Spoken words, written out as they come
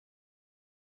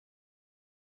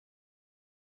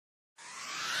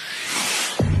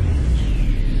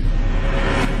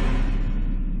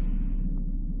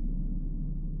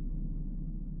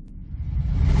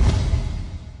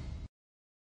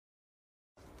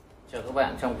Chào các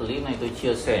bạn, trong clip này tôi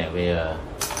chia sẻ về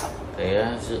cái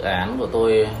dự án của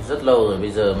tôi rất lâu rồi,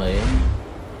 bây giờ mới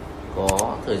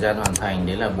có thời gian hoàn thành.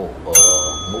 Đấy là bộ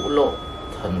ngũ lộ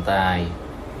thần tài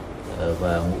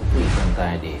và ngũ quỷ thần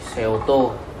tài để xe ô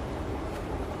tô.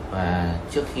 Và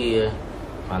trước khi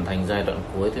hoàn thành giai đoạn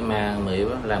cuối tôi mới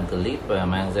làm clip và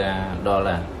mang ra đo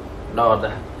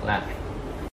lại.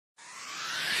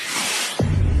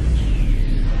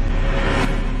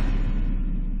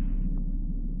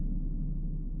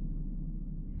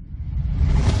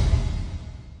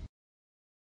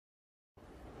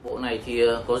 Bộ này thì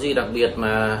có gì đặc biệt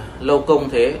mà lâu công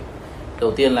thế?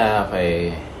 Đầu tiên là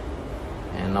phải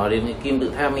nói đến cái kim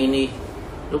tự tháp mini.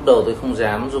 Lúc đầu tôi không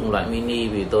dám dùng loại mini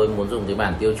vì tôi muốn dùng cái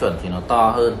bản tiêu chuẩn thì nó to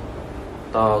hơn,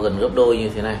 to gần gấp đôi như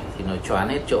thế này thì nó choán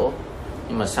hết chỗ.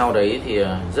 Nhưng mà sau đấy thì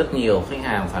rất nhiều khách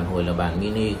hàng phản hồi là bản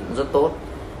mini cũng rất tốt,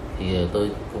 thì tôi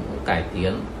cũng cải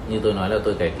tiến. Như tôi nói là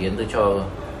tôi cải tiến, tôi cho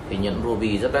cái nhẫn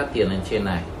ruby rất đắt tiền lên trên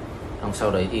này. Xong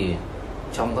sau đấy thì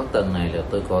trong các tầng này là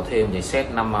tôi có thêm cái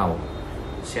set 5 màu.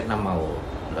 Set 5 màu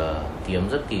là kiếm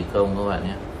rất kỳ công các bạn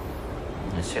nhé.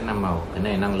 Set 5 màu, cái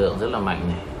này năng lượng rất là mạnh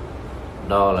này.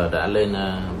 Đo là đã lên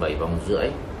 7,5 vòng.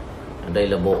 Đây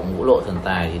là bộ ngũ lộ thần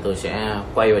tài thì tôi sẽ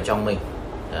quay vào trong mình.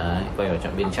 Đấy, quay vào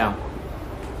trong bên trong.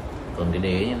 Còn cái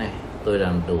đế như này, tôi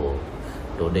làm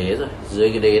đổ đế rồi. Dưới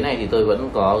cái đế này thì tôi vẫn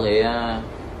có cái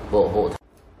bộ hộ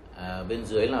bên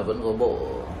dưới là vẫn có bộ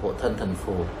hộ thân thần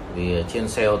phù, vì trên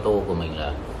xe ô tô của mình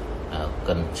là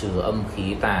cần trừ âm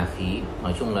khí, tà khí,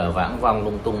 nói chung là vãng vong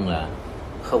lung tung là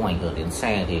không ảnh hưởng đến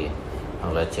xe, thì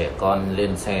hoặc là trẻ con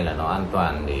lên xe là nó an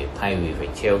toàn, để thay vì phải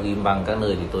treo ghim băng các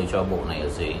nơi thì tôi cho bộ này ở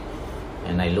dưới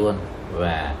này luôn.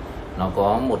 Và nó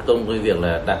có một công đôi việc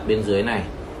là đặt bên dưới này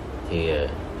thì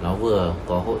nó vừa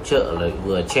có hỗ trợ là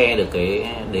vừa che được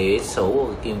cái đế xấu của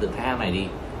cái kim tự tháp này đi,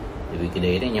 vì cái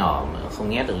đế này nhỏ mà không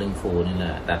nhét được linh phù nên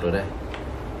là đặt vào đây.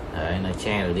 Đấy, nó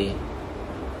che được đi.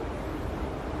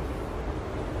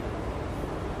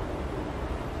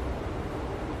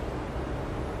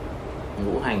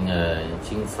 Ngũ hành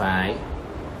chính phái,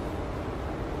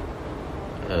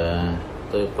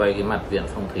 tôi quay cái mặt viện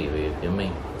phong thủy về phía mình.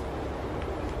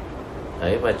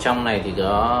 Đấy, và trong này thì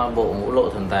có bộ ngũ lộ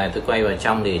thần tài, tôi quay vào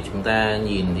trong để chúng ta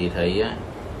nhìn thì thấy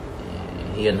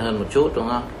hiền hơn một chút, đúng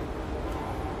không?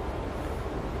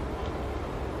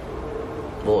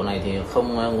 Bộ này thì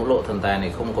không, ngũ lộ thần tài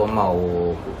này không có màu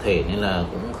cụ thể nên là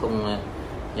cũng không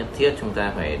nhất thiết chúng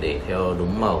ta phải để theo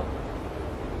đúng màu,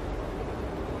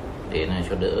 để này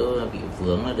cho đỡ bị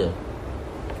vướng là được.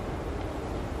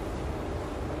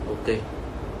 Ok,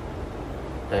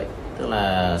 đấy, tức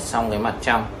là xong cái mặt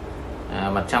trong.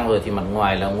 Mặt trong rồi thì mặt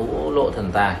ngoài là ngũ lộ thần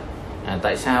tài.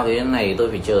 Tại sao cái này tôi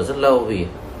phải chờ rất lâu? Vì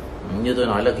như tôi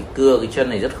nói là cái cưa, cái chân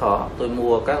này rất khó. Tôi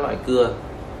mua các loại cưa,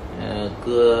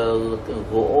 cưa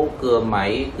gỗ, cưa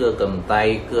máy, cưa cầm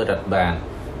tay, cưa đặt bàn,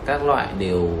 các loại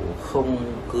đều không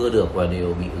cưa được và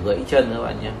đều bị gãy chân các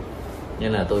bạn nhé.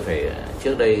 Nên là tôi phải,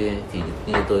 trước đây thì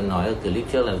như tôi nói ở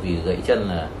clip trước là vì gãy chân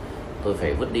là tôi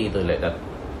phải vứt đi, tôi lại đặt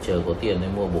chờ có tiền để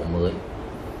mua bộ mới.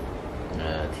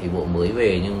 Thì bộ mới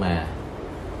về nhưng mà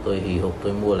tôi hì hục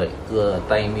tôi mua lại cưa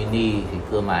tay mini thì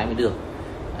cưa mãi mới được.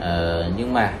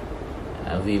 Nhưng mà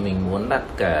vì mình muốn đặt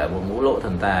cả bộ ngũ lộ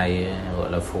thần tài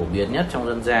gọi là phổ biến nhất trong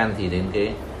dân gian, thì đến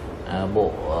cái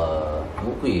bộ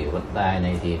ngũ quỷ vận tài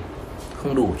này thì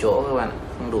không đủ chỗ các bạn,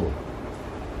 không đủ.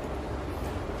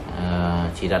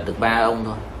 Chỉ đặt được 3 ông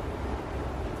thôi.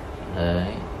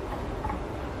 Đấy.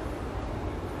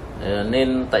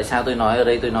 Nên tại sao tôi nói ở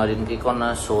đây, tôi nói đến cái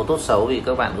con số tốt xấu, vì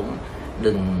các bạn cũng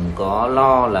đừng có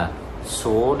lo là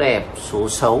số đẹp, số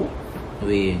xấu.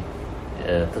 Vì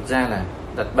thực ra là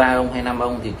đặt 3 ông hay 5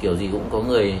 ông thì kiểu gì cũng có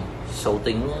người xấu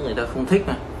tính, người ta không thích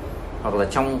mà. Hoặc là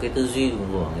trong cái tư duy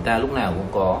của người ta lúc nào cũng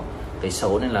có cái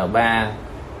xấu, nên là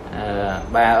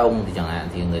ba ông thì chẳng hạn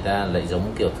thì người ta lại giống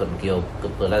kiểu Thuận Kiều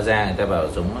Cực Plaza, người ta bảo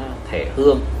giống thẻ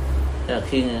hương. Tức là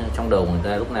khi trong đầu người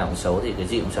ta lúc nào cũng xấu thì cái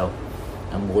gì cũng xấu.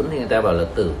 4 thì người ta bảo là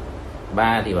tử,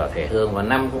 3 thì bảo thẻ hương, và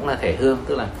 5 cũng là thẻ hương.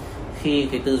 Tức là khi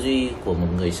cái tư duy của một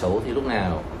người xấu thì lúc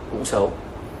nào cũng xấu.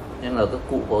 Nên là các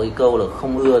cụ có cái câu là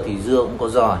không ưa thì dưa cũng có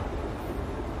giỏi,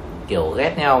 kiểu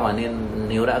ghét nhau mà, nên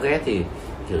nếu đã ghét thì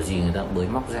kiểu gì người ta cũng bới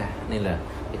móc ra. Nên là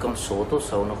cái con số tốt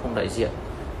xấu nó không đại diện,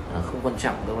 không quan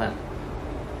trọng các bạn.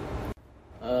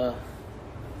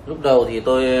 Lúc đầu thì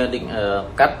tôi định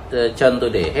cắt chân, tôi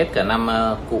để hết cả 5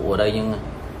 cụ ở đây, nhưng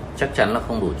chắc chắn là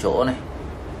không đủ chỗ này,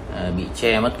 bị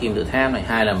che mất kim tự tháp này.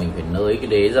 Hai là mình phải nới cái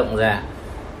đế rộng ra,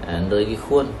 nới cái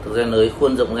khuôn. Thực ra nới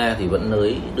khuôn rộng ra thì vẫn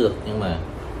nới được, nhưng mà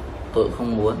tôi cũng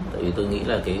không muốn, tại vì tôi nghĩ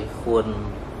là cái khuôn,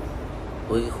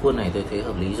 với cái khuôn này tôi thấy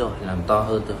hợp lý rồi, làm to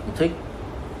hơn tôi không thích.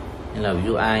 Nên là ví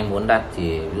dụ ai muốn đặt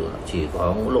thì ví dụ chỉ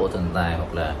có ngũ lộ thần tài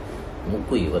hoặc là ngũ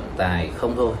quỷ vận tài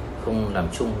không thôi, không làm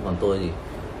chung. Còn tôi thì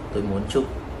tôi muốn chung.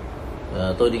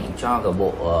 Tôi định cho cả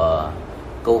bộ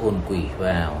câu hồn quỷ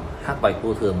vào, hắc bạch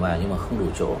vô thường vào, nhưng mà không đủ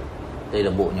chỗ. Đây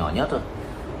là bộ nhỏ nhất thôi,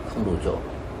 không đủ chỗ.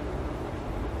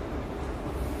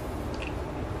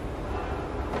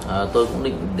 Tôi cũng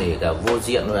định để cả vô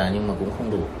diện vào nhưng mà cũng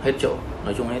không đủ, hết chỗ,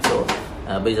 nói chung hết chỗ.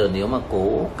 Bây giờ nếu mà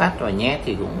cố cắt và nhét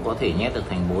thì cũng có thể nhét được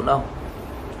thành 4 ông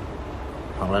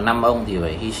hoặc là 5 ông, thì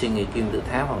phải hy sinh cái kim tự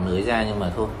tháp hoặc nới ra, nhưng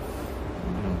mà thôi,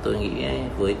 tôi nghĩ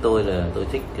với tôi là tôi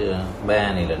thích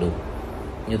 3 này là đủ.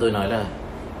 Như tôi nói là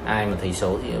ai mà thấy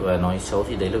xấu thì và nói xấu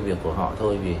thì đấy là việc của họ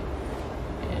thôi, vì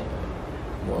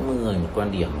mỗi người một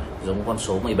quan điểm mà. Giống con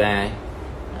số 13 ấy,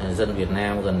 dân Việt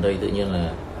Nam gần đây tự nhiên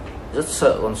là rất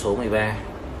sợ con số 13,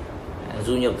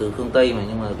 du nhập từ phương Tây mà,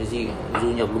 nhưng mà cái gì du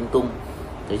nhập lung tung,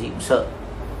 cái gì cũng sợ.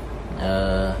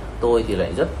 Tôi thì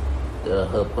lại rất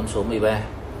hợp con số 13.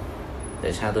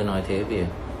 Tại sao tôi nói thế? Vì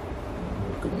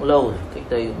cũng lâu rồi, cách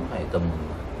đây cũng phải tầm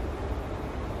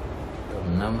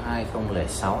năm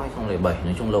 2006, 2007,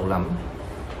 nói chung lâu lắm,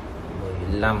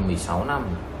 15, 16 năm.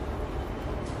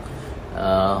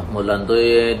 Một lần tôi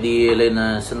đi lên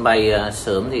sân bay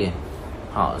sớm thì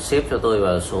họ xếp cho tôi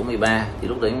vào số 13, thì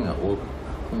lúc đấy mình bảo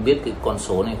không biết cái con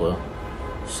số này có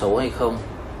xấu hay không.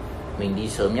 Mình đi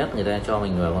sớm nhất, người ta cho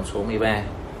mình vào con số 13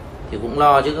 thì cũng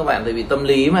lo chứ các bạn, tại vì tâm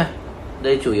lý mà.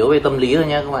 Đây chủ yếu về tâm lý thôi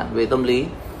nha các bạn, về tâm lý.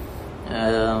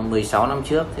 16 năm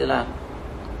trước, thế là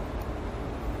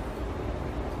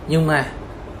nhưng mà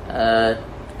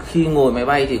khi ngồi máy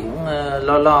bay thì cũng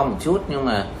lo một chút, nhưng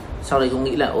mà sau đấy cũng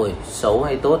nghĩ là ôi xấu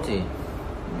hay tốt thì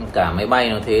cả máy bay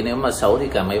nó thế, nếu mà xấu thì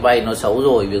cả máy bay nó xấu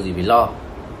rồi, việc gì phải lo.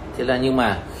 Thế là nhưng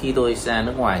mà khi tôi ra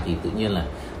nước ngoài thì tự nhiên là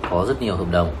có rất nhiều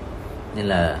hợp đồng, nên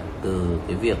là từ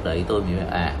cái việc đấy tôi mới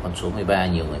con số 13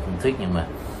 nhiều người không thích, nhưng mà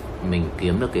mình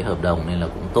kiếm được cái hợp đồng nên là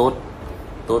cũng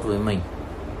tốt với mình.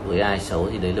 Với ai xấu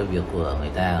thì đấy là việc của người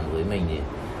ta, còn với mình thì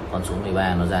con số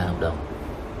 13 nó ra hợp đồng.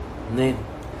 Nên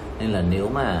là nếu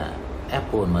mà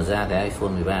Apple mà ra cái iPhone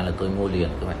 13 là tôi mua liền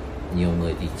các bạn. Nhiều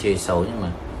người thì chê xấu, nhưng mà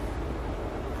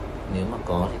nếu mà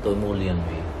có thì tôi mua liền,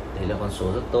 vì đấy là con số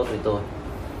rất tốt với tôi.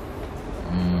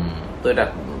 Tôi đặt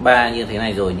 3 như thế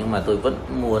này rồi, nhưng mà tôi vẫn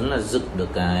muốn là dựng được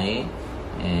cái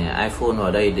iPhone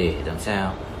vào đây để làm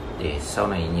sao để sau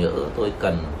này nhỡ tôi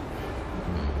cần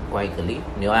quay clip.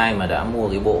 Nếu ai mà đã mua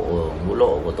cái bộ ngũ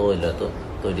lộ của tôi là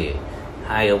tôi để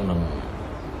 2 ông đằng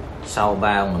sau,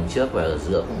 3 ông đằng trước, và ở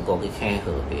giữa cũng có cái khe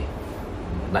hở để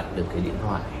đặt được cái điện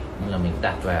thoại, nên là mình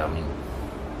đặt vào mình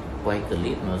quay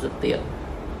clip nó rất tiện.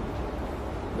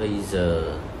 Bây giờ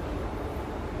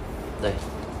đây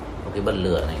có cái bật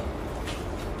lửa này,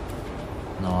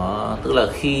 nó tức là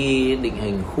khi định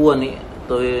hình khuôn ấy,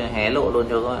 tôi hé lộ luôn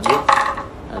cho các bạn biết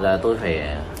là tôi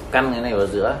phải căn cái này vào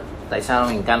giữa. Tại sao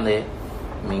mình căn thế?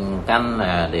 Mình căn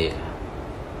là để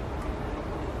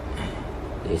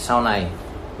sau này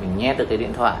mình nhét được cái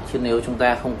điện thoại, chứ nếu chúng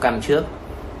ta không căn trước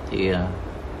thì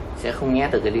sẽ không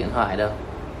nhét được cái điện thoại đâu,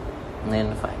 nên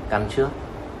phải căn trước,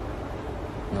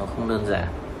 nó không đơn giản.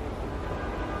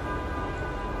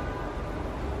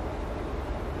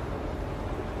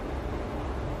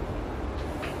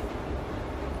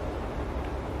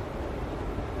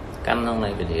 Căn trong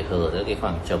này phải để hở ra cái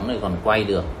khoảng trống này còn quay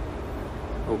được.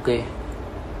 Ok.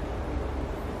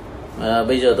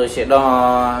 Bây giờ tôi sẽ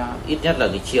đo ít nhất là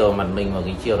cái chiều mặt mình và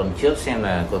cái chiều đằng trước xem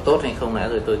là có tốt hay không đã,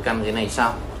 rồi tôi căn cái này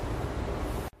sau.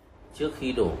 Trước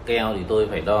khi đổ keo thì tôi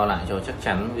phải đo lại cho chắc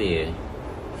chắn, vì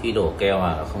khi đổ keo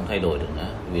mà không thay đổi được nữa,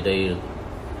 vì đây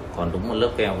còn đúng một lớp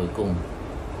keo cuối cùng.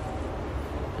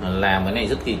 Làm cái này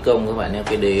rất kỳ công các bạn nhé.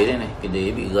 Cái đế đây này, cái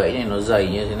đế bị gãy này, nó dày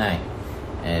như thế này.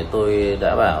 Tôi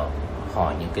đã bảo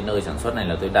hỏi những cái nơi sản xuất này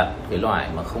là tôi đặt cái loại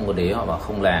mà không có đế, họ bảo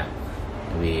không làm,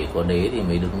 vì có đế thì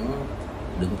mới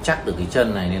đứng chắc được cái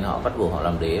chân này, nên họ bắt buộc họ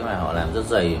làm đế, và họ làm rất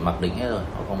dày, mặc định hết rồi,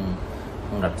 họ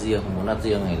không đặt riêng, muốn đặt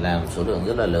riêng thì làm số lượng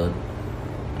rất là lớn.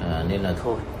 Nên là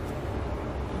thôi,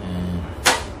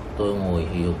 tôi ngồi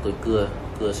thì tôi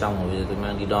cưa xong rồi, bây giờ tôi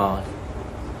mang đi đo.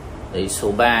 Đấy,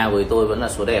 số 3 với tôi vẫn là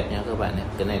số đẹp nhá các bạn nhé.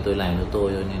 Cái này tôi làm cho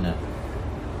tôi thôi, nên là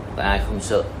ai không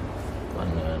sợ. Còn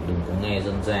đừng có nghe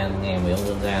dân gian, nghe mấy ông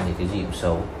dân gian thì cái gì cũng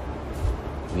xấu,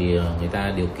 vì người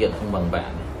ta điều kiện không bằng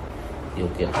bạn, điều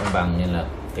kiện không bằng nên là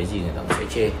cái gì người ta cũng sẽ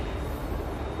chê.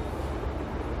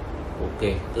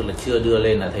 Ok, tức là chưa đưa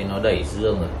lên là thấy nó đẩy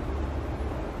dương rồi.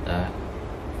 Đấy,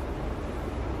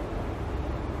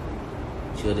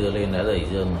 chưa đưa lên đã đẩy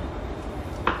dương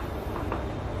rồi.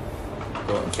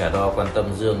 Tôi cũng chả đo quan tâm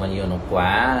dương bao nhiêu, nó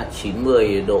quá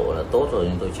 90 độ là tốt rồi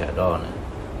nên tôi chả đo nữa.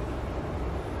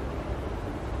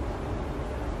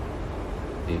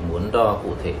 thì muốn đo cụ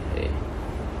thể để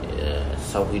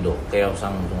sau khi đổ keo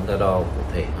xong chúng ta đo cụ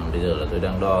thể. Còn bây giờ là tôi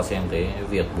đang đo xem cái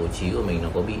việc bố trí của mình nó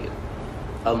có bị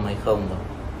âm hay không thôi.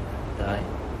 Đấy,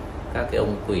 các cái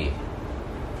ông quỷ.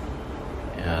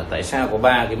 Tại sao có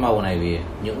 3 cái màu này? Vì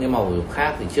những cái màu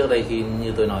khác thì trước đây khi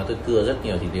như tôi nói tôi cưa rất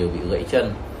nhiều thì đều bị gãy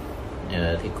chân.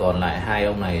 Thì còn lại 2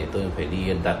 ông này tôi phải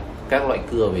đi đặt các loại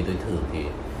cưa về tôi thử thì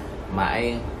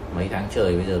mãi mấy tháng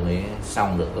trời bây giờ mới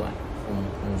xong được các bạn,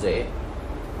 không dễ,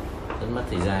 rất mất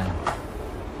thời gian.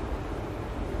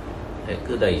 Thế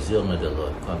cứ đẩy dương là được rồi,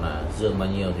 còn là dương bao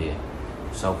nhiêu thì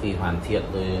sau khi hoàn thiện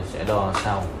tôi sẽ đo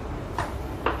sau.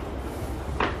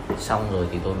 Xong rồi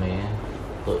thì tôi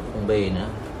không bê nữa.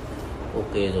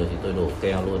 Ok rồi thì tôi đổ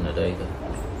keo luôn ở đây thôi.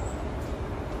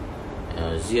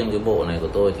 Riêng cái bộ này của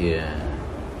tôi thì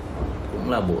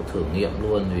cũng là bộ thử nghiệm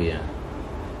luôn, vì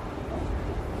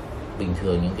bình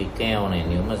thường những cái keo này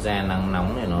nếu mà ra nắng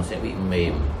nóng thì nó sẽ bị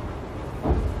mềm,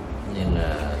 nên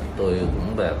là tôi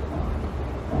cũngแบบ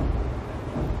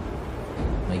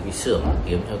mấy cái xưởng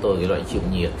kiếm cho tôi cái loại chịu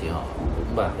nhiệt thì họ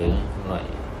cũng bảo cái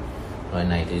loại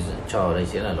này thì cho đây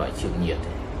sẽ là loại chịu nhiệt,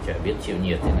 chả biết chịu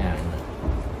nhiệt thế nào nữa.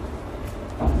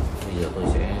 Bây giờ tôi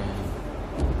sẽ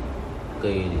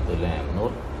kê thì tôi làm nốt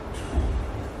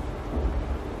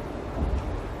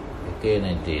cái kê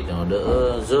này để nó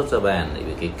đỡ rớt ra bàn,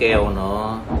 vì cái keo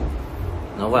nó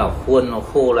vào khuôn nó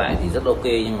khô lại thì rất ok,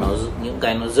 nhưng những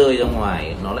cái nó rơi ra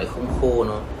ngoài nó lại không khô,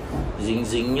 nó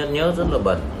dính nhớt rất là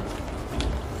bẩn.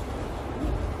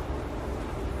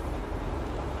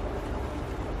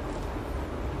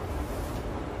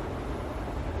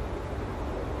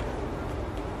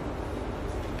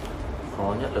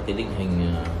 Khó nhất là cái định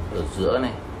hình ở giữa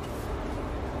này,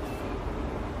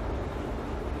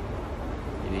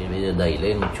 vì bây giờ đẩy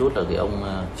lên một chút là cái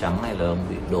ông trắng này là ông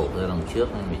bị đổ ra đằng trước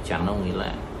nên phải chắn ông ấy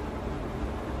lại.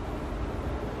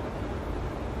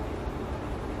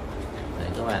 Đấy,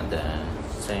 các bạn đã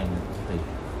xem thì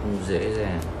không dễ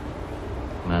dàng,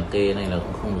 mà kê này là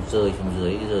cũng không được rơi xuống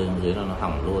dưới, rơi xuống dưới là nó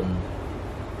hỏng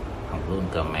luôn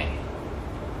cả mẻ.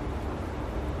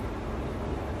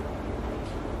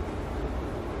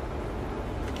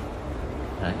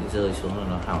 Đấy, rơi xuống là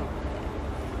nó hỏng.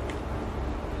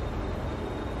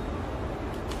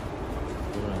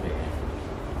 Tức là phải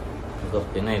gập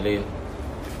cái này lên.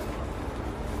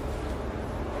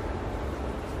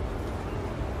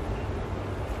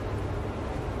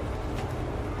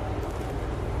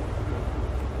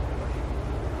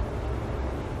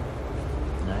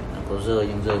 Đấy, nó có rơi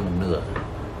nhưng rơi một nửa thôi,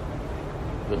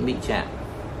 vẫn bị chạm.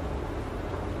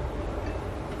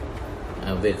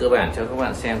 Về cơ bản cho các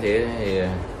bạn xem thế thì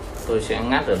tôi sẽ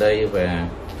ngắt ở đây, và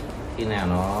khi nào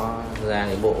nó ra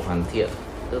cái bộ hoàn thiện,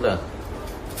 tức là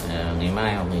ngày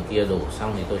mai hoặc ngày kia đổ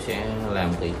xong thì tôi sẽ làm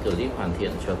cái clip hoàn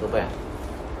thiện cho các bạn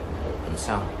ở phần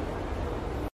sau.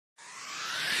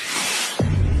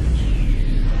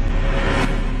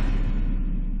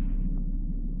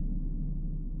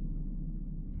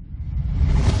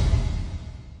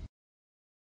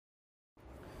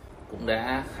 Cũng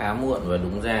đã khá muộn, và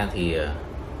đúng ra thì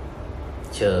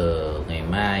chờ ngày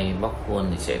mai bóc khuôn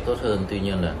thì sẽ tốt hơn. Tuy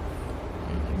nhiên là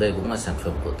đây cũng là sản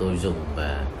phẩm của tôi dùng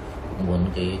và muốn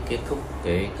kết thúc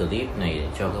cái clip này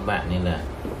cho các bạn, nên là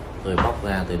tôi bóc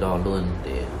ra tôi đo luôn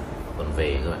để còn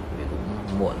về các bạn, vì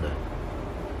cũng muộn rồi.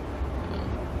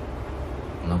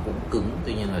 Nó cũng cứng,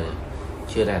 tuy nhiên là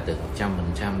chưa đạt được 100%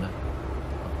 đâu,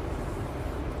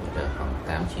 là khoảng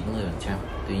 8-90%.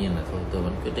 Tuy nhiên là thôi tôi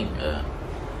vẫn quyết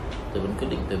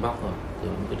định tôi bóc thôi, tôi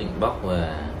vẫn quyết định bóc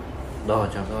và đo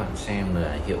cho các bạn xem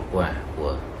là hiệu quả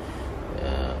của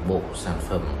bộ sản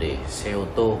phẩm để xe ô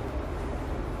tô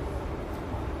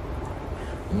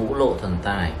ngũ lộ thần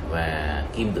tài và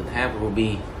kim tự tháp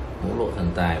ruby, ngũ lộ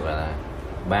thần tài và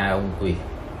 3 ông quỷ.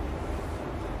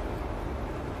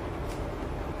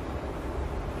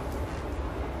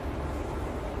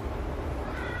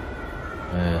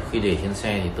 Khi để trên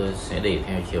xe thì tôi sẽ để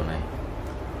theo chiều này.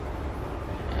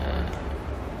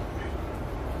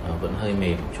 Nó vẫn hơi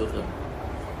mềm một chút thôi,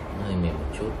 hơi mềm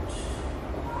một chút.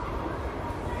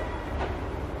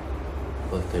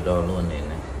 Thôi tôi đo luôn này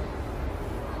này.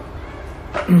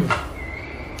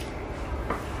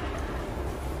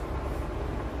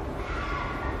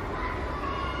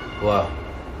 Wow,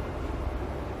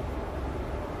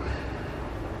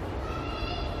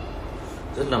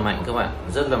 rất là mạnh các bạn,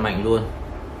 rất là mạnh luôn,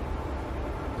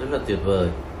 rất là tuyệt vời.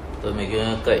 Tôi mới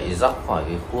cậy dóc khỏi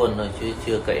cái khuôn thôi chứ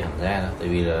chưa cậy hẳn ra đâu, tại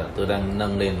vì là tôi đang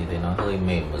nâng lên thì thấy nó hơi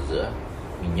mềm ở giữa,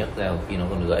 mình nhấc ra khi nó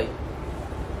còn gãy.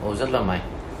 Ô, rất là mạnh,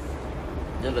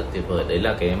 rất là tuyệt vời. Đấy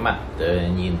là cái mặt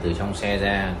nhìn từ trong xe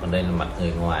ra, còn đây là mặt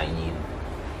người ngoài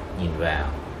nhìn vào.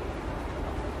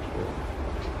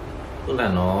 tức là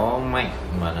nó mạnh,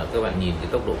 mà là các bạn nhìn cái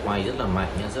tốc độ quay rất là mạnh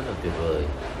nhá, rất là tuyệt vời,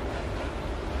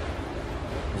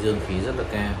 dương khí rất là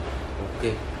cao. Ok,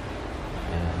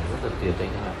 rất là tuyệt đấy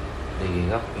các bạn. Đây cái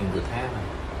góc kim tự tháp này,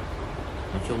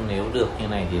 nói chung nếu được như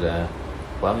này thì là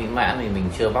quá mỹ mãn, vì mình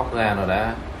chưa bóc ra nó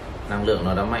đã năng lượng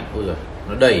nó đã mạnh. Ui giời,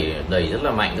 nó đẩy rất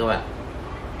là mạnh các bạn,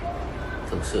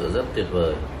 thực sự rất tuyệt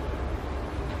vời.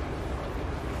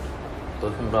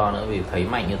 Tôi không đo nữa vì thấy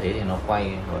mạnh như thế thì nó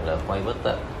quay, gọi là quay bất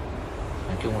tận.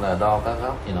 Nói chung là đo các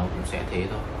góc thì nó cũng sẽ thế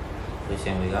thôi. Tôi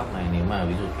xem cái góc này, nếu mà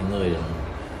ví dụ cái người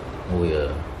ngồi ở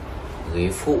ghế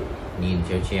phụ nhìn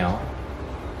chéo chéo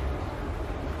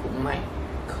cũng mạnh,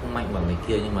 không mạnh bằng cái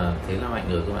kia nhưng mà thế là mạnh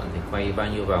rồi các bạn, thì quay bao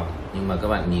nhiêu vòng. Nhưng mà các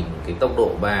bạn nhìn cái tốc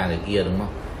độ 3 cái kia đúng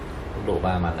không, tốc độ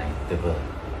 3 mặt này tuyệt vời,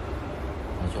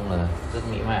 nói chung là rất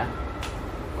mỹ mãn.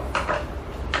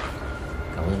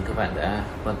 Cảm ơn các bạn đã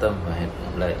quan tâm và hẹn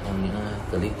gặp lại trong những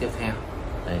clip tiếp theo.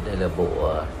 Đấy, đây là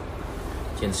bộ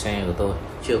trên xe của tôi,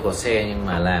 chưa có xe nhưng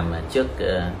mà làm trước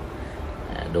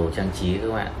đồ trang trí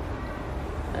các bạn.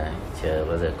 Đấy, chờ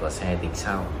bao giờ có xe tính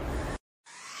sau.